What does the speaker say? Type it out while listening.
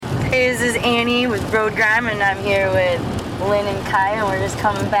Hey, this is Annie with Road Grime, and I'm here with Lynn and Kai, and we're just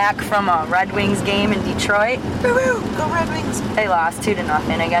coming back from a Red Wings game in Detroit. Woo-hoo! Go Red Wings! They lost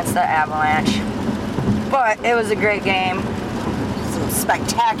 2-0 against the Avalanche, but it was a great game. Some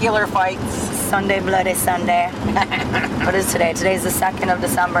spectacular fights. Sunday, Bloody Sunday. What is today? Today's the 2nd of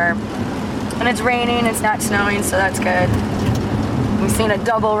December, and it's raining. It's not snowing, so that's good. We've seen a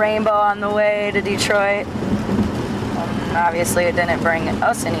double rainbow on the way to Detroit. Obviously, it didn't bring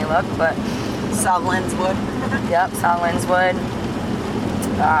us any luck, but... Saw Lindswood. Yep, saw Lindswood.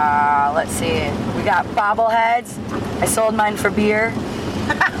 Let's see. We got bobbleheads. I sold mine for beer.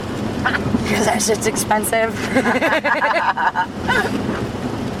 Because that shit's expensive.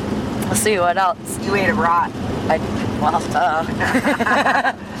 Let's see, what else? You ate a rot. And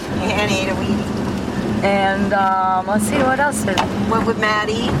ate a weed. And, let's see, what else? Went with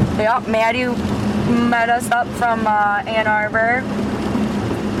Maddie. Yep, Maddie met us up from Ann Arbor.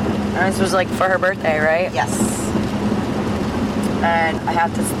 And this was like for her birthday, right? Yes. And I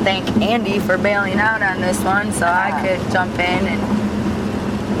have to thank Andy for bailing out on this one so I could jump in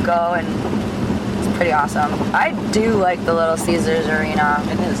and go, and it's pretty awesome. I do like the Little Caesars Arena.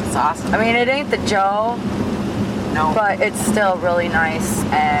 It is. It's awesome. I mean, it ain't the Joe, No. but it's still really nice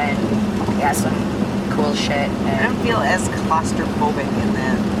and yeah, some cool shit. I And don't feel as claustrophobic in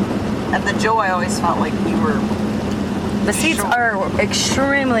that. At the Joe, I always felt like you were... the seats are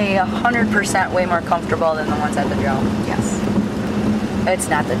extremely 100% way more comfortable than the ones at the Joe. Yes. It's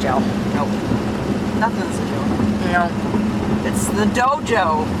not the Joe. Nope. Nothing's a Joe. No. It's the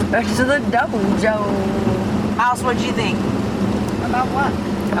Dojo. It's the Dojo. Mouse, what'd you think? About what?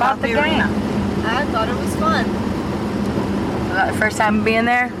 About the game. arena? I thought it was fun. Was that the first time being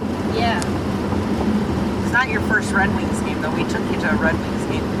there? Yeah. It's not your first Red Wings game, though. We took you to a Red Wings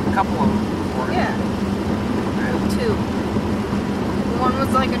game. A couple of them before. Yeah. 2. One was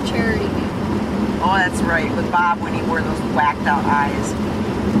like a charity game. Oh, that's right. With Bob when he wore those whacked out eyes.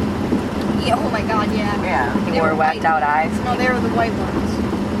 Yeah, oh my god, yeah. Yeah. He They wore were whacked white. out eyes. No, they were the white ones.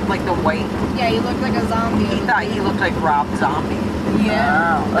 Like the white. Yeah, he looked like a zombie. He thought he looked like Rob Zombie.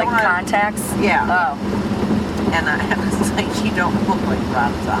 Yeah. Oh, like Don't I- contacts? Yeah. Oh, And I was like, you don't look like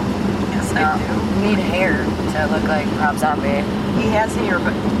Rob Zombie. Yes, no. I do. You need hair to look like Rob Zombie. He has hair,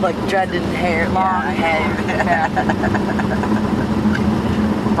 but Like dreaded hair, long Yeah. hair. Yeah.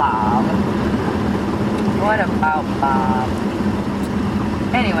 Bob. What about Bob?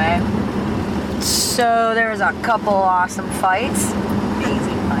 Anyway, so there was a couple awesome fights.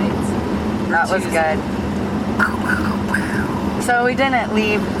 Amazing fights. That was good. So we didn't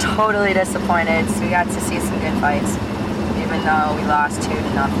leave totally disappointed. So we got to see some good fights, even though we lost 2-0.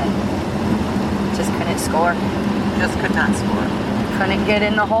 Just couldn't score. Just could not score. Couldn't get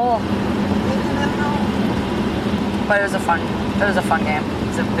in the hole. But it was a fun game.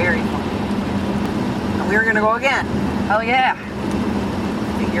 It's a very fun. And we were gonna go again. Oh yeah.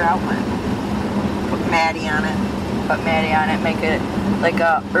 Figure out when. Put Maddie on it. Put Maddie on it, make it like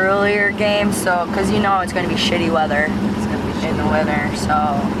a earlier game, so because you know it's gonna be shitty weather It's gonna be in the winter, so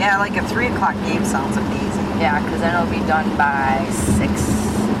Yeah, like a 3 o'clock game sounds amazing. yeah, because then it'll be done by 6,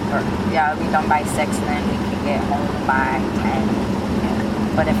 or yeah, it'll be done by 6, and then we can get home by 10.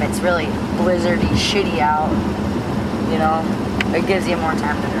 Yeah. But if it's really blizzardy, shitty out, you know, it gives you more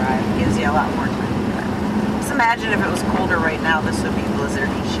time to drive. Gives you a lot more time to drive. Just imagine if it was colder right now, this would be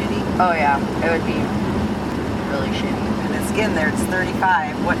blizzardy shitty. Oh yeah, it would be really shitty. And it's getting there, it's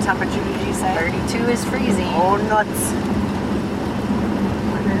 35. What temperature did you say? 32 is freezing. Oh, nuts.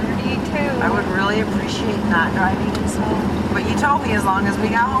 32. I would really appreciate not driving in snow. But you told me as long as we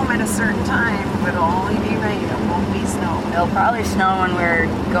got home at a certain time, it would only be rain, it won't be snow. It'll probably snow when we're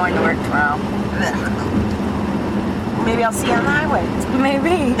going to work tomorrow. Maybe I'll see you on the highway.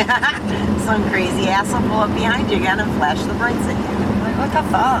 Maybe. Some crazy ass will pull up behind you again and flash the brights at you. Like, what the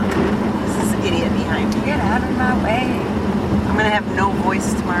fuck? This is an idiot behind me. Get out of my way. I'm gonna have no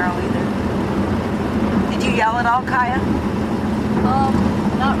voice tomorrow either. Did you yell at all, Kaya?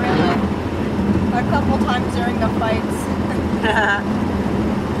 Not really. A couple times during the fights.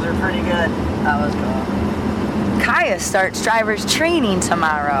 They're pretty good. That was cool. Kaya starts driver's training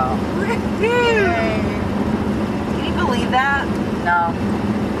tomorrow. Yay. Can you believe that? No.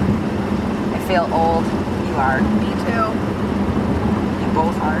 I feel old. You are. Me too. You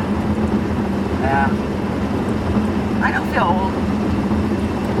both are. Yeah. I don't feel old.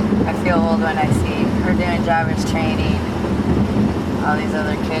 I feel old when I see her doing driver's training. All these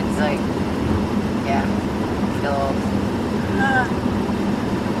other kids, like, yeah, I feel old.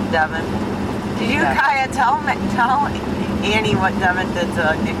 Devin. Did you, Yeah. Kaya, tell Annie what Devin did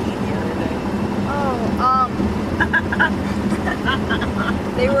to Nikki the other day? Oh,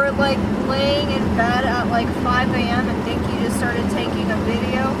 They were like laying in bed at like 5 a.m. and Dinky just started taking a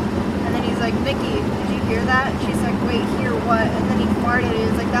video. And then he's like, Nikki, did you hear that? And she's like, wait, hear what? And then he farted. He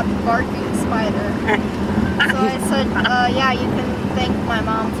was like, that barking spider. So I said, yeah, you can thank my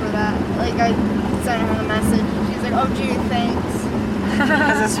mom for that. Like, I sent her the message. She's like, oh, gee, thanks.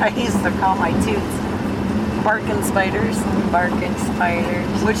 Because that's what I used to call my toots. Barking spiders. Barking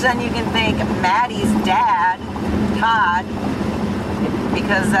spiders. Which then you can thank Maddie's dad, Todd,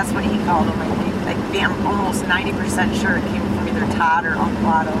 because that's what he called him, I think. I'm almost 90% sure it came from either Todd or Uncle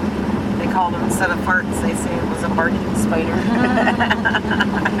Otto. They called him, instead of farts, they say it was a barking spider.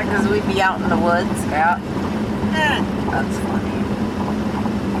 Because we'd be out in the woods. Yeah. That's funny.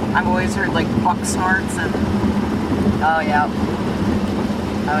 I've always heard like buck snorts and Oh, yeah.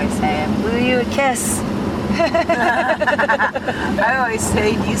 I always say, blew you a kiss. I always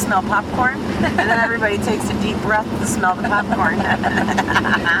say, do you smell popcorn? And then everybody takes a deep breath to smell the popcorn.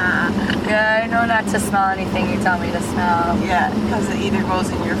 Yeah, I know not to smell anything you tell me to smell. Yeah, because it either goes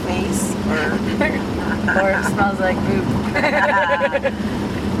in your face or Or it smells like poop.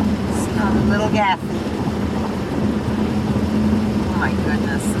 smells a little gassy. Oh my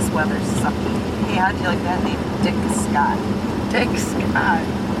goodness, this weather's sucky. Hey, how'd you like that name? Dick Scott. Dick Scott.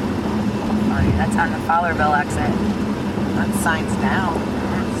 Funny, that's on the Fowlerville exit. That sign's down.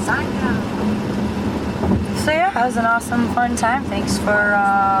 Sign down. So yeah, that was an awesome, fun time. Thanks for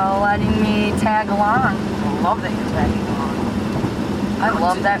letting me tag along. I love that you're tagging along. I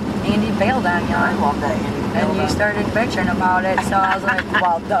love that Andy bailed on you. I love that Andy. And you started bitching about it, so I was like,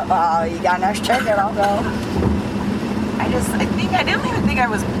 well, you got an extra ticket, I'll go. I didn't even think I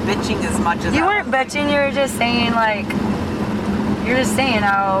was bitching as much as You I weren't was. bitching, you were just saying, like, you're just saying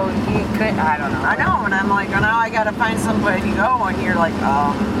how you couldn't, I don't know. I know, and I'm like, oh, now I gotta find somebody to go, and you're like,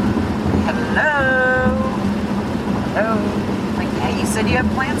 hello. Oh, Like, yeah, you said you have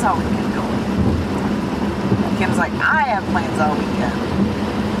plans all weekend. Go. And Kim's like, I have plans all weekend.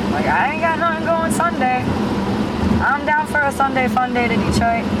 like, I ain't got nothing going Sunday. I'm down for a Sunday fun day to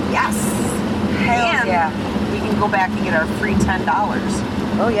Detroit. Yes. Hell And yeah. we can go back and get our free $10.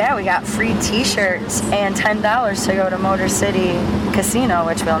 Oh yeah, we got free t-shirts and $10 to go to Motor City Casino,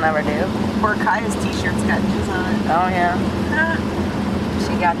 which we'll never do. Poor Kaya's t-shirt's got news on it. Oh yeah,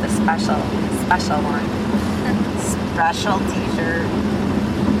 she got the special one. Special t-shirt.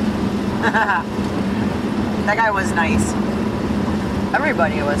 That guy was nice.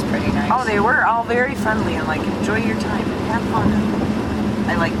 Everybody was pretty nice. Oh, they were all very friendly and like, enjoy your time and have fun.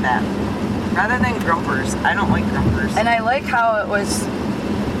 I like that. Rather than grumpers. I don't like grumpers. And I like how it was,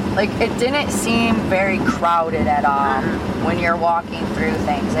 like, it didn't seem very crowded at all when you're walking through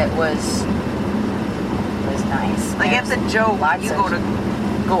things. It was nice. Like at the Joe, when you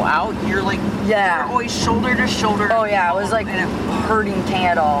go out, you're like, Yeah. you're always shoulder to shoulder. Oh yeah, it was like And herding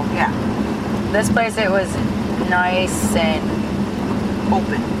cattle. yeah, This place, it was nice and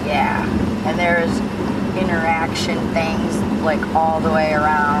open. yeah, and there's interaction things like all the way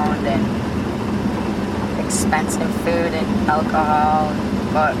around, and expensive food and alcohol,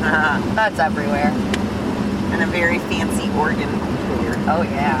 but that's everywhere. And a very fancy organ player. Oh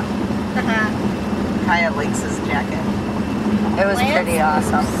yeah, Kaya likes his jacket. it was Lance pretty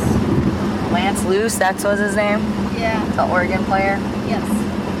awesome. Lance Luce, that was his name, Yeah. the organ player. Yes.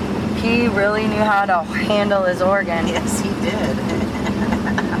 He really knew how to handle his organ. Yes, he did.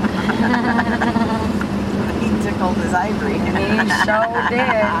 He tickled his ivory. He sure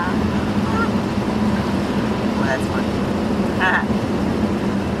did. Well, that's funny.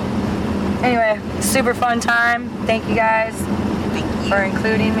 Anyway, super fun time. Thank you guys Thank you. for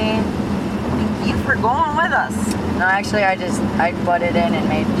including me. Thank you for going with us. No, actually, I butted in and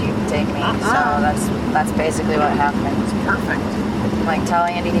made you take me. So that's basically what happened. Perfect. Like, tell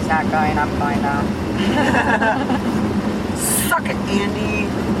Andy he's not going. I'm going now. Suck it, Andy.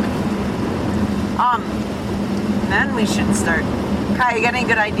 Then we should start. Kai, you got any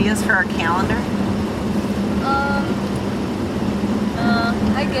good ideas for our calendar?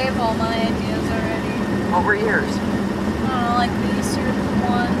 I gave all my ideas already. What were yours? I don't know, like the Easter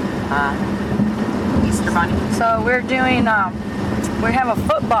one. Easter Bunny. So we're doing, we have a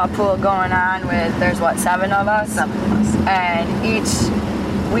football pool going on with, there's what, 7 of us? 7 of us. And each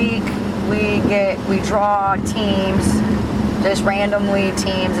week we draw teams, just randomly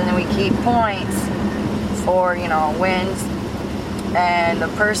teams, and then we keep points for, wins. And the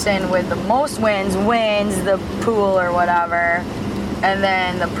person with the most wins the pool or whatever. And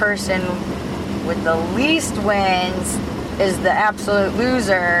then the person with the least wins is the absolute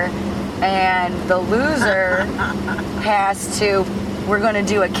loser. And the loser we're going to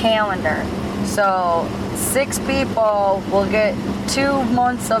do a calendar. So 6 people will get 2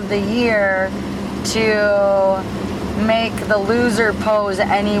 months of the year to make the loser pose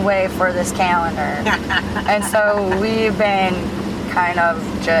anyway for this calendar. And so we've been kind of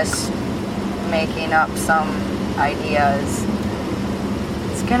just making up some ideas.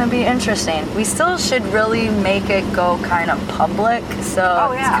 It's gonna be interesting. We still should really make it go kind of public,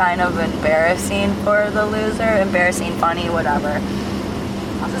 so it's kind of embarrassing for the loser. Embarrassing, funny, whatever.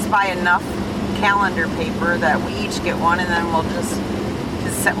 I'll just buy enough calendar paper that we each get one, and then we'll just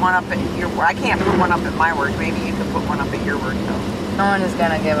set one up at your work. I can't put one up at my work. Maybe you could put one up at your work, though. No one is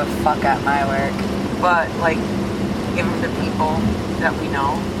gonna give a fuck at my work. But, like, give them to people that we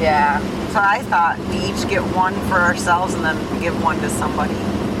know. Yeah. So I thought we each get one for ourselves and then give one to somebody.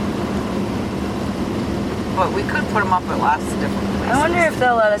 But we could put them up at lots of different places. I wonder if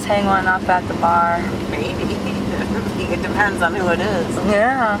they'll let us hang one up at the bar. Maybe. It depends on who it is.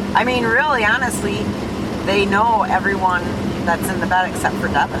 Yeah. I mean, really, honestly, they know everyone that's in the bed except for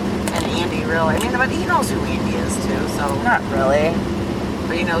Devin and Andy, really. I mean, but he knows who Andy is, too, so. Not really.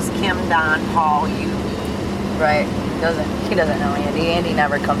 But he knows Kim, Don, Paul, you, me. Right. He doesn't know Andy. Andy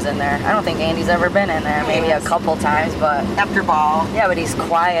never comes in there. I don't think Andy's ever been in there. Maybe a couple times, but... After ball. Yeah, but he's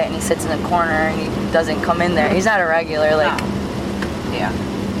quiet and he sits in the corner and he doesn't come in there. He's not a regular, like... No. Yeah.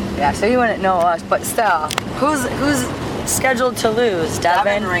 Yeah, so he wouldn't know us, but still. Who's scheduled to lose?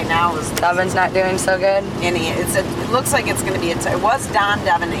 Devin? Right now is... Devin's not doing so good? And it looks like it's going to be... It was Don,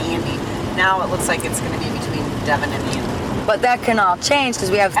 Devin, and Andy. Now it looks like it's going to be between Devin and Andy. But that can all change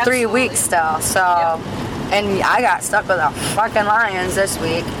because we have 3 weeks still, so... Yep. And I got stuck with the fucking Lions this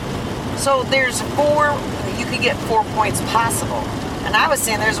week. So there's 4, you could get 4 points possible. And I was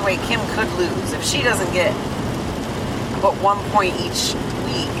saying there's a way Kim could lose if she doesn't get but 1 point each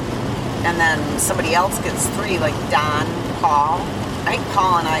week. And then somebody else gets 3, like Don, Paul. I think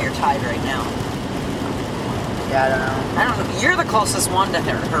Paul and I are tied right now. Yeah, I don't know. You're the closest one to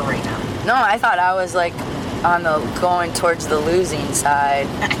her right now. No, I thought I was like on the going towards the losing side.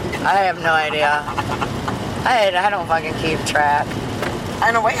 I have no idea. I don't fucking keep track.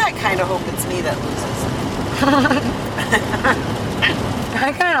 In a way, I kind of hope it's me that loses.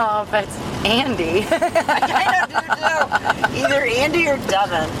 I kind of hope it's Andy. I kind of do too. Either Andy or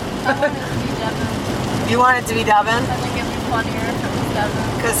Devin. I want it to be Devin. You want it to be Devin? I think it'd be funnier if it was Devin.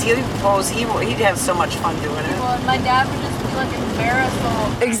 Because he'd have so much fun doing it. Well, my dad would just be like embarrassed the whole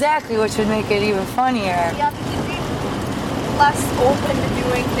time. Exactly, which would make it even funnier. Yeah, because he'd be less open to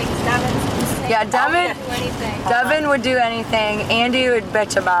doing things. Devin's insane. Yeah, Devin- Do anything. Devin would do anything. Andy would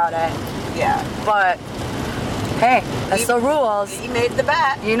bitch about it. Yeah. But hey, that's the rules. He made the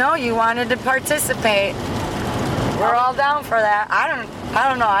bet. You know, you wanted to participate. We're all down for that. I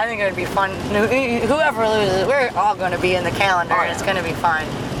don't know. I think it would be fun. Whoever loses, we're all going to be in the calendar, and it's going to be fun.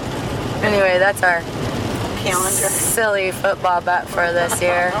 Anyway, that's our Calendar. silly football bet for this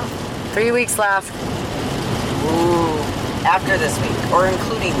year. 3 weeks left. Ooh. After this week, or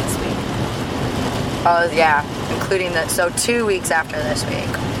including this week. Oh yeah, including that. So 2 weeks after this week.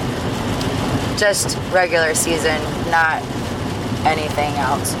 Just regular season, not anything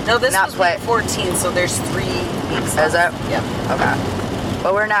else. No, this not was play. week 14, so there's 3 weeks. Is it? Yep. Okay.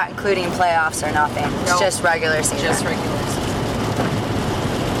 But we're not including playoffs or nothing. It's Nope. just regular season. Just regular season.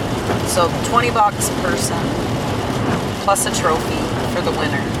 So $20 a person, plus a trophy for the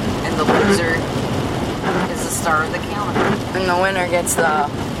winner, and the loser is the star of the calendar. And the winner gets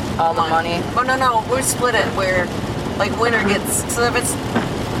all the money. Oh no, we split it where, like, winner gets. So if it's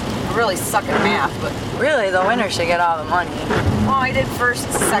I really suck at math, but Really, the winner should get all the money. well, I did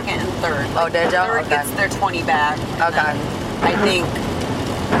first, second, and third. Oh, did ya? Third Okay. gets their 20 back. and Okay. then I think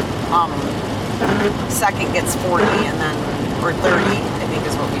second gets 40, and then or 30. I think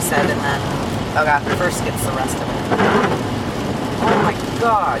is what we said, and then Okay. first gets the rest of it. Oh my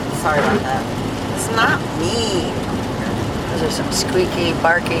God! Sorry about that. It's not me. Those are some squeaky,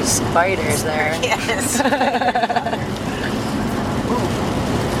 barky spiders there. Yes. Ooh.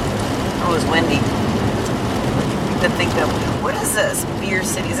 It was windy. To think of what is this? Beer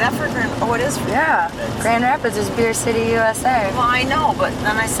City? Is that for Grand? Oh, it is for Yeah. Grand Rapids. Grand Rapids is Beer City, USA. Well, I know, but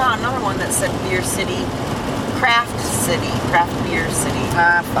then I saw another one that said Beer City, Craft Beer City.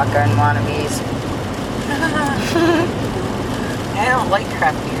 Ah, fucking wannabes. I don't like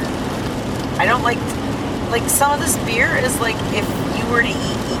craft beer. I don't like some of this beer is like if you were to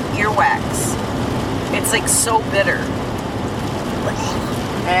eat earwax. It's like so bitter.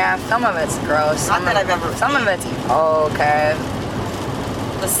 Yeah, some of it's gross. Not that I've ever Some of it's okay.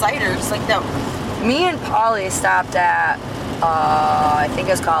 The ciders like that. Me and Polly stopped at, I think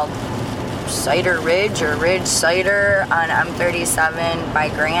it's called Cider Ridge or Ridge Cider on M37 by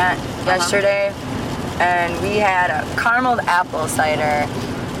Grant yesterday. and we had a caramel apple cider,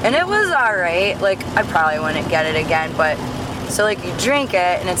 and it was alright. Like, I probably wouldn't get it again, but so like you drink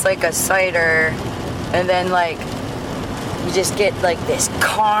it and it's like a cider, and then like you just get like this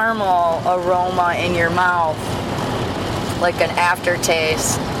caramel aroma in your mouth, like an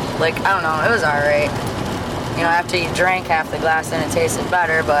aftertaste. Like, I don't know, it was alright. You know, after you drank half the glass, then it tasted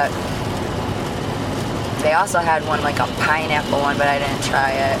better, but they also had one, like a pineapple one, but I didn't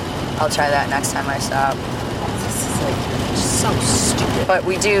try it. I'll try that next time I stop. This is like so stupid. But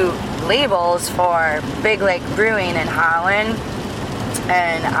we do labels for Big Lake Brewing in Holland,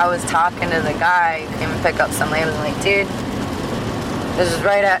 and I was talking to the guy who came and pick up some labels. I'm like, dude, this is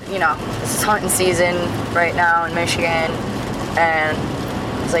right at, you know, this is hunting season right now in Michigan, and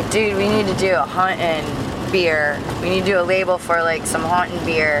I was like, dude, we need to do a hunting beer. We need to do a label for like some hunting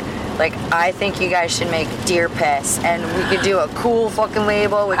beer. Like, I think you guys should make deer piss, and we could do a cool fucking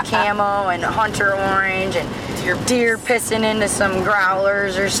label with camo and hunter orange and deer pissing into some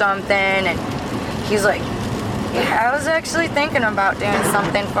growlers or something. And he's like, yeah, I was actually thinking about doing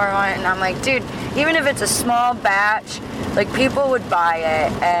something for one. And I'm like, dude, even if it's a small batch, like, people would buy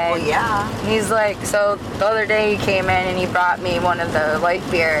it. And Well, yeah. he's like, so the other day he came in and he brought me one of the light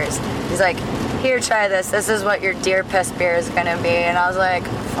beers. He's like, here, try this. This is what your deer piss beer is gonna be. And I was like,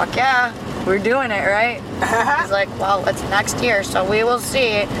 fuck yeah, we're doing it, right? He's like, well, it's next year, so we will see.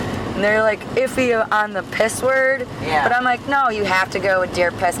 And they're like iffy on the piss word. Yeah. But I'm like, no, you have to go with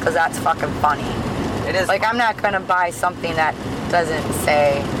deer piss because that's fucking funny. It is. Like, I'm not gonna buy something that doesn't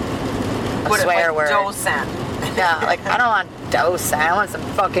say a Put swear it like word. docent. Yeah, like, I don't want dose. I want some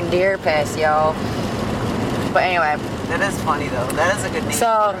fucking deer piss, yo. But anyway. That is funny though. That is a good name.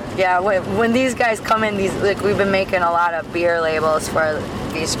 So, yeah, when these guys come in, like, we've been making a lot of beer labels for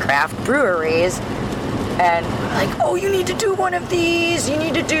these craft breweries, and like, oh, you need to do one of these, you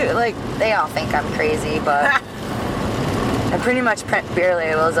need to do, like, they all think I'm crazy, but I pretty much print beer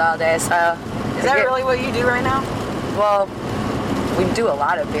labels all day, so. Is that really what you do right now? Well, we do a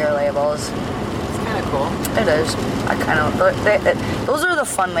lot of beer labels. It's kind of cool. It is. I kind of, those are the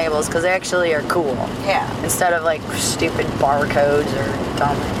fun labels, because they actually are cool. Yeah. Instead of like stupid barcodes or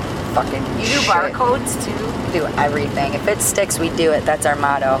dumb fucking You do shit. barcodes too? We do everything. If it sticks, we do it. That's our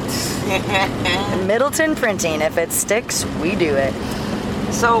motto. Middleton Printing. If it sticks, we do it.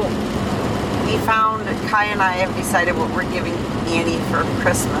 So, we found, Kai and I have decided what we're giving Annie for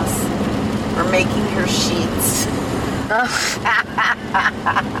Christmas. We're making her sheets.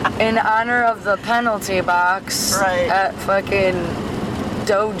 In honor of the penalty box Right. at fucking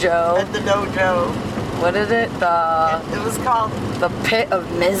Dojo. At the dojo. What is it? It was called The Pit of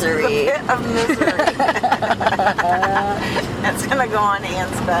The Misery. Pit of Misery. That's gonna go on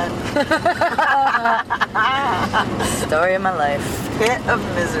Anne's bed. Story of my life. Pit of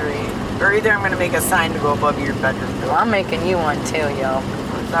Misery. Or either I'm gonna make a sign to go above your bedroom Well, door. I'm making you one too, yo.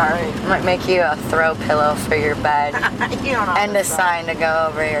 Alright. I might make you a throw pillow for your bed. You don't know. And a this stuff. sign to go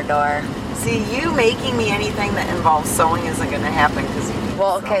over your door. See, you making me anything that involves sewing isn't gonna happen because you need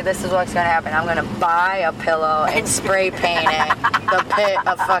Well, to okay, sew. this is what's gonna happen. I'm gonna buy a pillow and spray paint it the Pit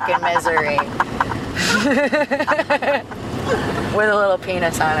of fucking Misery. With a little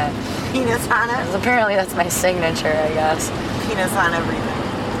penis on it. Penis on it. 'Cause apparently that's my signature, I guess. Penis on everything.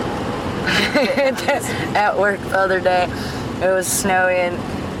 At work the other day, it was snowy and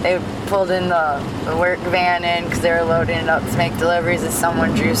they pulled in the work van in because they were loading it up to make deliveries, and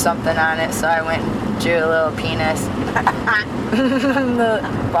someone drew something on it, so I went and drew a little penis. The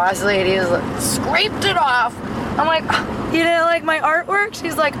boss lady was like, scraped it off. I'm like, you didn't like my artwork?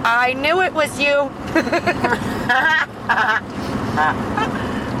 She's like, I knew it was you.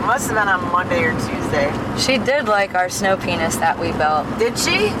 Must have been on Monday or Tuesday. She did like our snow penis that we built. Did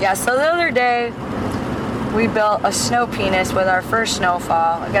she? Yeah, so the other day, we built a snow penis with our first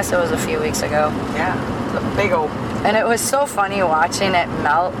snowfall. I guess it was a few weeks ago. Yeah. The big old. And it was so funny watching it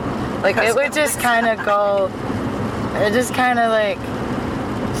melt. Like, it would just kind of go, it just kind of like,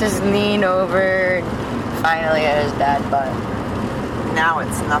 just lean over. And finally it was dead, but. Now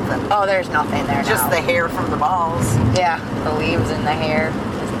it's nothing. Oh, there's nothing there Just now. the hair from the balls. Yeah, the leaves and the hair,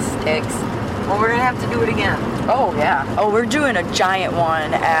 just sticks. Well, we're gonna have to do it again. Oh, yeah. Oh, we're doing a giant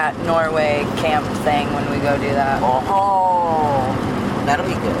one at Norway camp thing when we go do that. Oh, that'll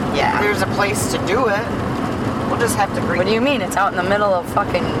be good. Yeah. There's a place to do it. We'll just have to bring. What do you mean? It's out in the middle of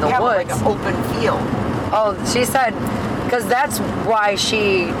fucking the yeah, but woods. like an open field. Oh, she said, because that's why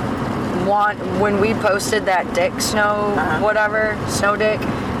she when we posted that dick snow, whatever, snow dick,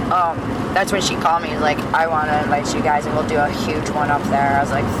 that's when she called me, like, I want to invite you guys and we'll do a huge one up there. I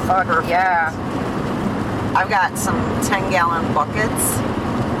was like, fuck Perfect. yeah. I've got some 10-gallon buckets,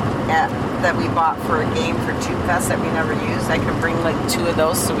 that we bought for a game for Tube Fest that we never used. I could bring like 2 of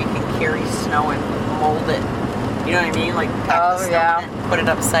those so we can carry snow and mold it. You know what I mean? Like pack the snow in it, put it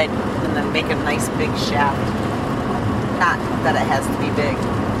upside, and then make a nice big shaft. Not that it has to be big.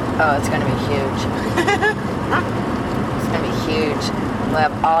 Oh, it's gonna be huge. It's gonna be huge. We'll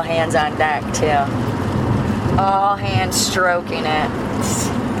have all hands on deck too. All hands stroking it.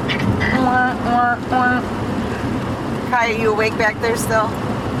 Kai, are you awake back there still?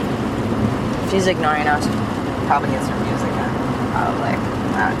 She's ignoring us. Probably has her music on. Probably.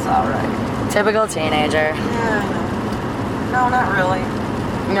 That's alright. Typical teenager. Yeah. No, not really.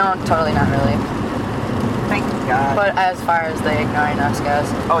 No, totally not really. Thank God. But as far as the ignoring us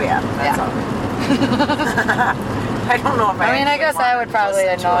goes. Oh yeah, that's Yeah. all right. I don't know if I mean, I guess I would probably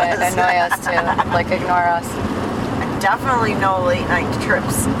annoy us too. Like, ignore us. Definitely no late night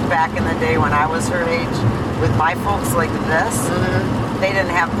trips back in the day when I was her age. With my folks like this, they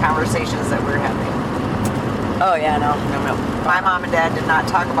didn't have conversations that we're having. Oh, yeah, no. No. My mom and dad did not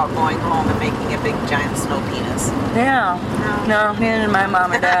talk about going home and making a big giant snow penis. Yeah. No, neither did my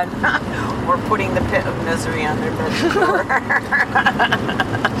mom or dad. Or putting the pit of misery on their bed door.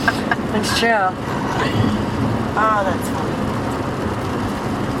 It's true. Oh, that's funny.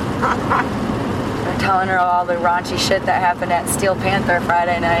 They're telling her all the raunchy shit that happened at Steel Panther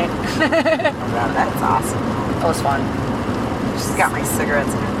Friday night. Wow, that's awesome. It was fun. Just got my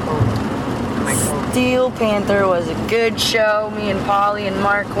cigarettes in my coat. Steel Panther was a good show. Me and Polly and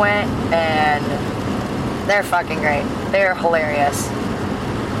Mark went, and they're fucking great. They're hilarious.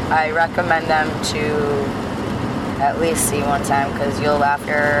 I recommend them to at least see one time because you'll laugh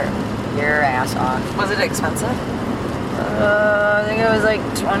your ass off. Was it expensive? I think it was like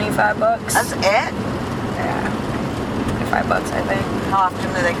 $25. That's it? Yeah, $25 I think. How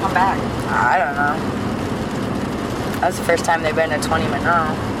often do they come back? I don't know. That's the first time they've been to 20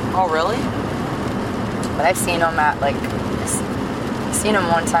 Monroe. Oh, really? But I've seen them at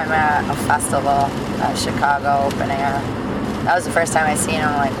one time at a festival at Chicago Open Air. That was the first time I seen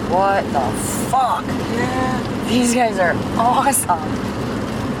them. Like, what the fuck? Yeah. These guys are awesome.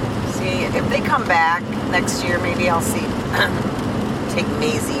 See, if they come back next year, maybe I'll see. Take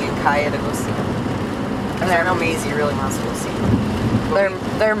Maisie and Kaya to go see them. And I know Maisie really wants to go see them.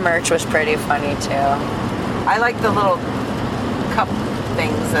 Their merch was pretty funny too. I like the little cup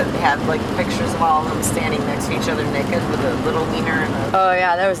things that had like pictures of all of them standing next to each other naked with a little wiener and a... Oh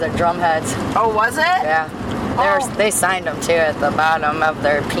yeah, that was their drum heads. Oh, was it? Yeah. They signed them too at the bottom of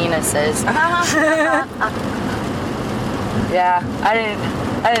their penises. Yeah, I didn't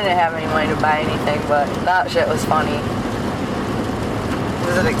have any money to buy anything, but that shit was funny.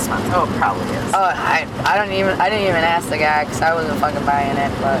 Was it expensive? Oh, it probably is. Oh, I didn't even ask the guy because I wasn't fucking buying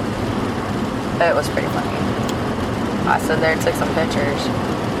it, but it was pretty funny. I stood there and took some pictures.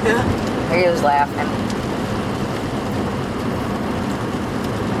 He was laughing.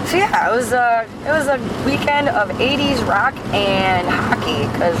 So yeah, it was a weekend of 80s rock and hockey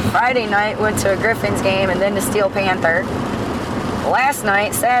because Friday night went to a Griffins game and then to Steel Panther. Last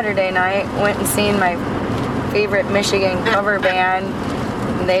night, Saturday night, went and seen my favorite Michigan cover band.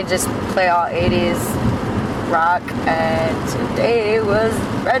 And they just play all 80s rock, and today was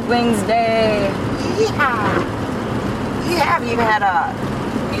Red Wings Day. Yeah. Have you had a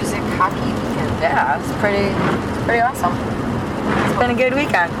music hockey weekend? Yeah, it's pretty awesome. It's been a good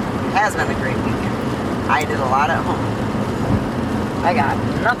weekend. It has been a great weekend. I did a lot at home. I got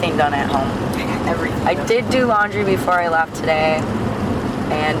nothing done at home. Everything. I did do laundry before I left today,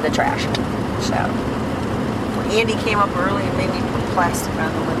 and the trash. So Andy came up early and made me put plastic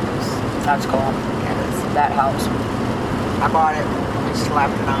on the windows. that's cool. That helps. I bought it. I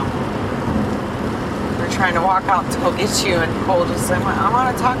slapped it on. We were trying to walk out to go get you, and Cole just said, I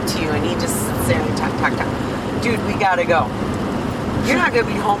want to talk to you. And he just sits there and talk. Dude, we got to go. You're not going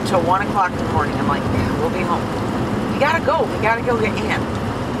to be home till 1 o'clock in the morning. I'm like, yeah, we'll be home. We got to go. We got to go get Ann.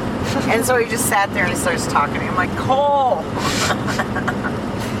 And so he just sat there and he starts talking to me. I'm like, Cole.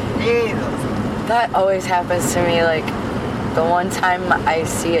 Jesus. That always happens to me, like, the one time I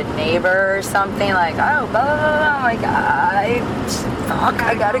see a neighbor or something, like, oh, blah, blah, blah, I'm like, I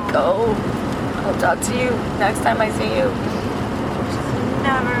gotta go. I'll talk to you next time I see you.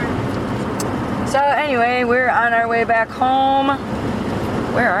 Never. So anyway, we're on our way back home.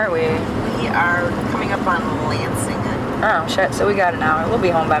 Where are we? We are coming up on Lansing. Oh, shit, so we got an hour. We'll be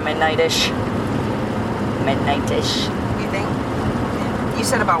home by midnight-ish. You think? You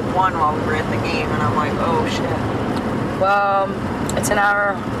said about 1 while we were at the game, and I'm like, oh, shit. Well, it's an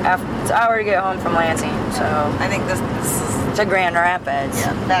hour to get home from Lansing, so I think this is... to Grand Rapids.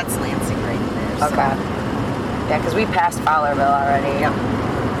 Yeah, that's Lansing right there. So. Okay. Yeah, because we passed Fowlerville already. Yep.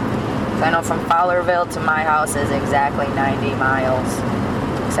 I know from Fowlerville to my house is exactly 90 miles.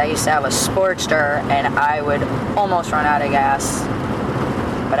 Because I used to have a Sportster, and I would almost run out of gas.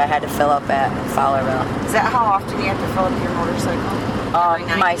 But I had to fill up at Fowlerville. Is that how often you have to fill up your motorcycle?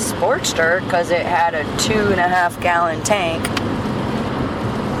 My Sportster, because it had a 2.5 gallon tank.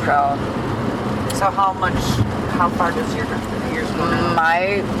 So how far does yours go now?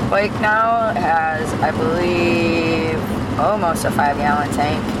 My bike now has, I believe, almost a 5 gallon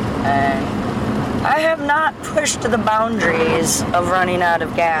tank. And I have not pushed the boundaries of running out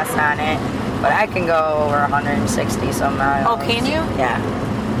of gas on it. But I can go over 160 some miles. Oh, can you? Yeah.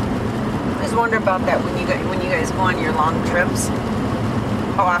 I always wonder about that when you guys go on your long trips.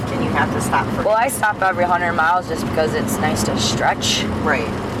 How often you have to stop for? Well, I stop every 100 miles just because it's nice to stretch. Right.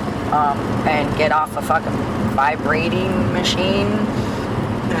 And get off a fucking vibrating machine.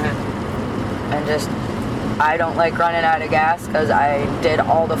 And just, I don't like running out of gas because I did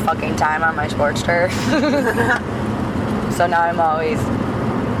all the fucking time on my Sportster. So now I'm always,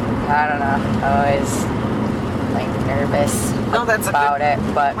 I don't know, always like nervous about it.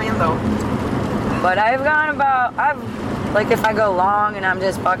 But plan though. But I've like if I go long and I'm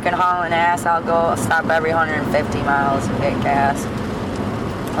just fucking hauling ass, I'll stop every 150 miles and get gas.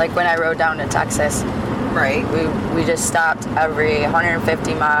 Like when I rode down to Texas. Right. We just stopped every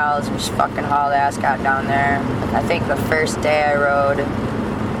 150 miles, we just fucking hauled ass, got down there. I think the first day I rode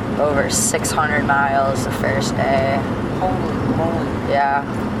over 600 miles the first day. Holy moly. Yeah.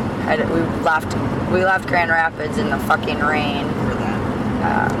 We left Grand Rapids in the fucking rain. For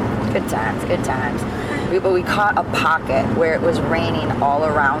that. Good times. But we caught a pocket where it was raining all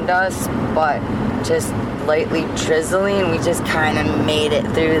around us, but just lightly drizzling. We just kind of made it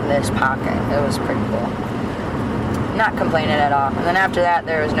through this pocket. It was pretty cool. Not complaining at all. And then after that,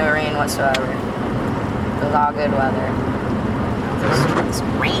 there was no rain whatsoever. It was all good weather. Those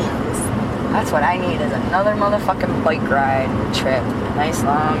rains. That's what I need is another motherfucking bike ride trip. Nice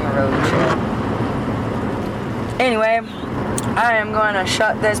long road trip. Anyway, I am going to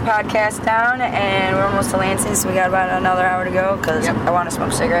shut this podcast down, and we're almost to Lansing, so we got about another hour to go, because I want to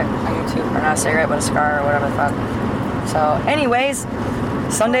smoke a cigarette. I do too. Or not a cigarette, but a cigar, or whatever the fuck. So, anyways,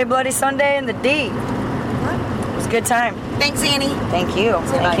 Sunday Bloody Sunday in the D. It was a good time. Thanks, Annie. Thank you.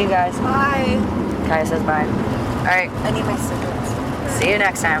 Thank you, guys. Bye. Kaya says bye. All right. I need my cigarettes. See you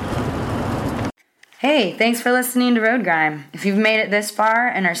next time. Hey, thanks for listening to Road Grime. If you've made it this far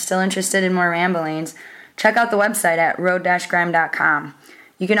and are still interested in more ramblings, check out the website at road-grime.com.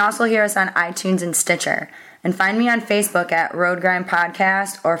 You can also hear us on iTunes and Stitcher. And find me on Facebook at Road Grime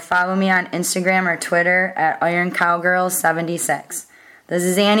Podcast, or follow me on Instagram or Twitter at Iron Cowgirl 76. This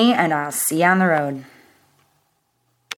is Annie, and I'll see you on the road.